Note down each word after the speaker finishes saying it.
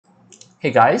Hey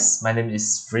guys, my name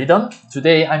is Freedom.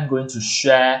 Today I'm going to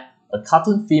share a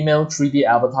cartoon female 3D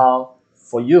avatar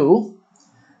for you.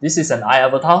 This is an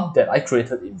iAvatar that I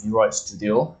created in Vroid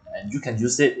Studio, and you can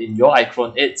use it in your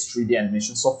iClone 8 3D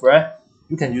animation software.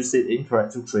 You can use it in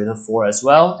Character Creator 4 as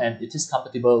well, and it is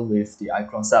compatible with the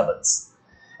iClone 7s.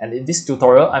 And in this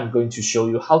tutorial, I'm going to show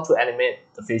you how to animate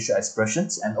the facial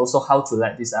expressions and also how to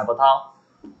let this avatar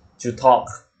to talk,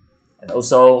 and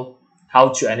also how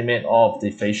to animate all of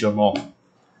the facial morph.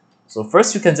 So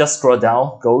first, you can just scroll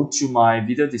down, go to my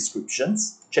video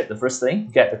descriptions, check the first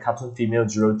link, get the cartoon female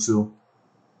 02.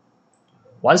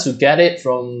 Once you get it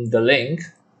from the link,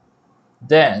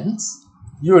 then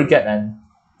you will get an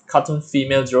cartoon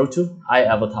female 02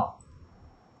 iAvatar.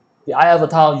 The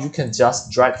iAvatar, you can just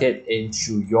drag it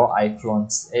into your iClone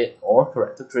 8 or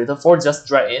Character Creator 4. Just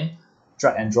drag in,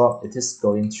 drag and drop. It is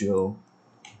going to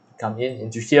come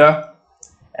into here.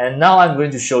 And now I'm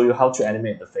going to show you how to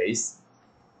animate the face.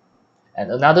 And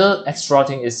another extra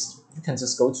thing is you can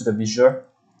just go to the visual,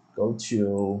 go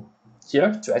to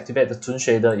here to activate the toon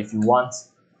shader. If you want,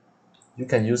 you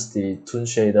can use the toon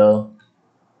shader.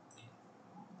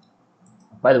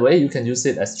 By the way, you can use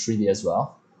it as 3D as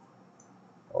well.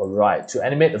 Alright, to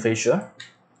animate the facial,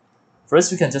 first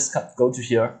you can just go to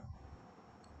here.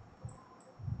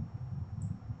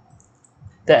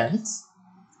 Then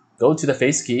go to the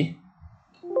face key,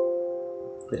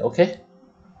 click OK.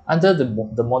 Under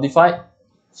the modified,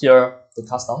 here the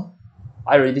custom,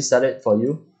 I already set it for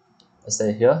you. I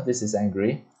say here, this is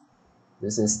angry,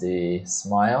 this is the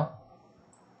smile.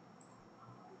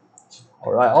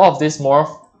 Alright, all of this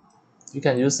morph, you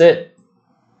can use it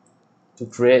to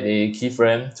create a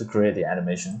keyframe, to create the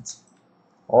animations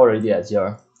already at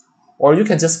here. Or you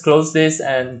can just close this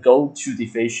and go to the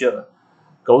facial,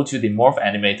 go to the morph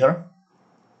animator.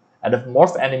 At the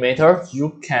morph animator,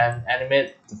 you can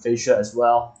animate the facial as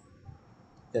well.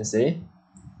 You can see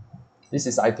this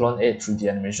is iClone 8 3D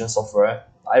animation software.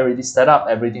 I already set up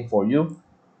everything for you.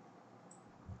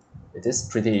 It is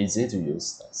pretty easy to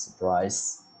use.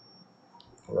 Surprise.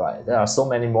 Right, there are so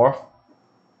many more.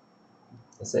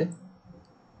 Let's see.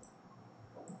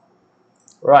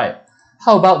 Right,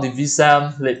 how about the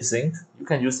viseme lip sync? You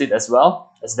can use it as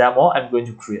well. As demo, I'm going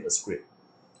to create a script,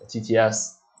 a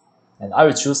TTS, and I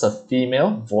will choose a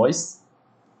female voice,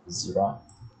 0.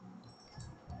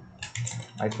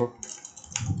 Micro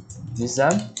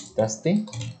viseme testing,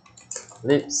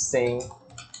 lip sync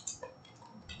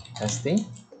testing,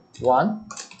 1,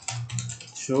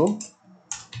 2,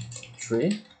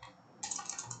 3,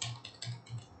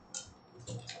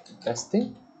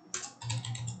 testing,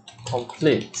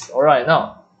 complete. Alright,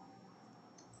 now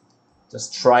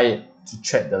just try it to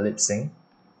check the lip sync.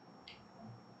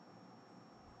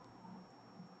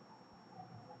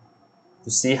 To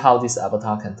see how this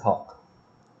avatar can talk.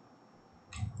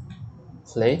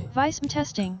 Play. Viseme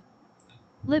testing.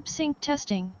 Lip sync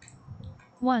testing.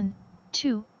 1,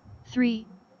 2, 3,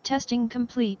 testing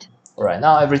complete. Alright,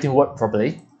 now everything worked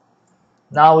properly.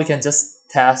 Now we can just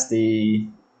test the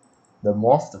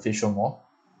morph, the facial morph.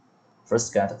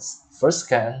 First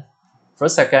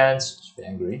second should be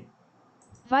angry.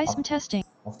 Viseme testing.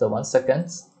 After 1 second,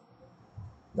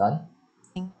 done.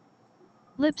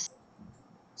 Lips.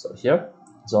 So here,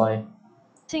 join.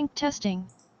 Sync testing.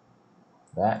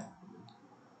 Back.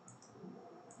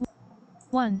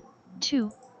 1,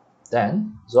 2.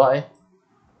 Then join.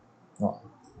 No,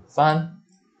 fun.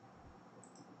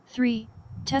 3.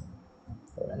 Test.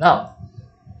 Alright, now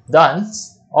done.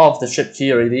 All of the shape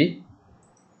key already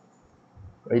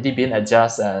been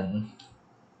adjusted, and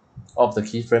all of the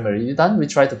keyframe already done. We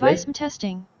try to play. Viseme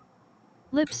testing.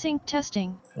 Lip sync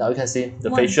testing. Now you can see the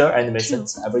 1, facial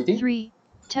animations, 2, everything. 3.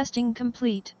 Testing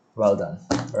complete. Well done.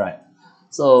 Alright.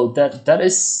 So that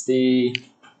is the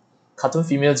cartoon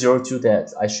female 02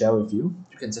 that I share with you.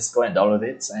 You can just go and download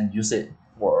it and use it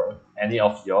for any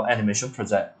of your animation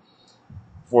project.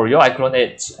 For your iClone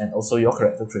 8 and also your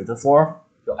Character Creator 4.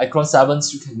 Your iClone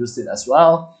 7s, you can use it as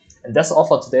well. And that's all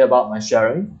for today about my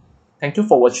sharing. Thank you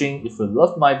for watching. If you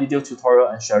loved my video tutorial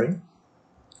and sharing,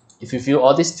 if you feel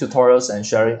all these tutorials and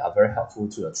sharing are very helpful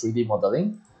to your 3D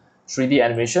modeling, 3D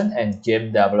animation, and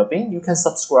game developing, you can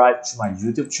subscribe to my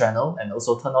YouTube channel and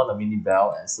also turn on the mini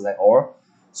bell and select all,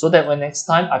 so that when next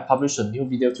time I publish a new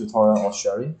video tutorial or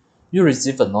sharing, you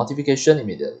receive a notification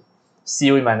immediately. See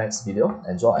you in my next video.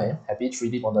 Enjoy. Happy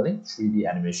 3D modeling, 3D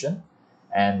animation,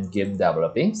 and game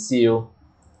developing. See you.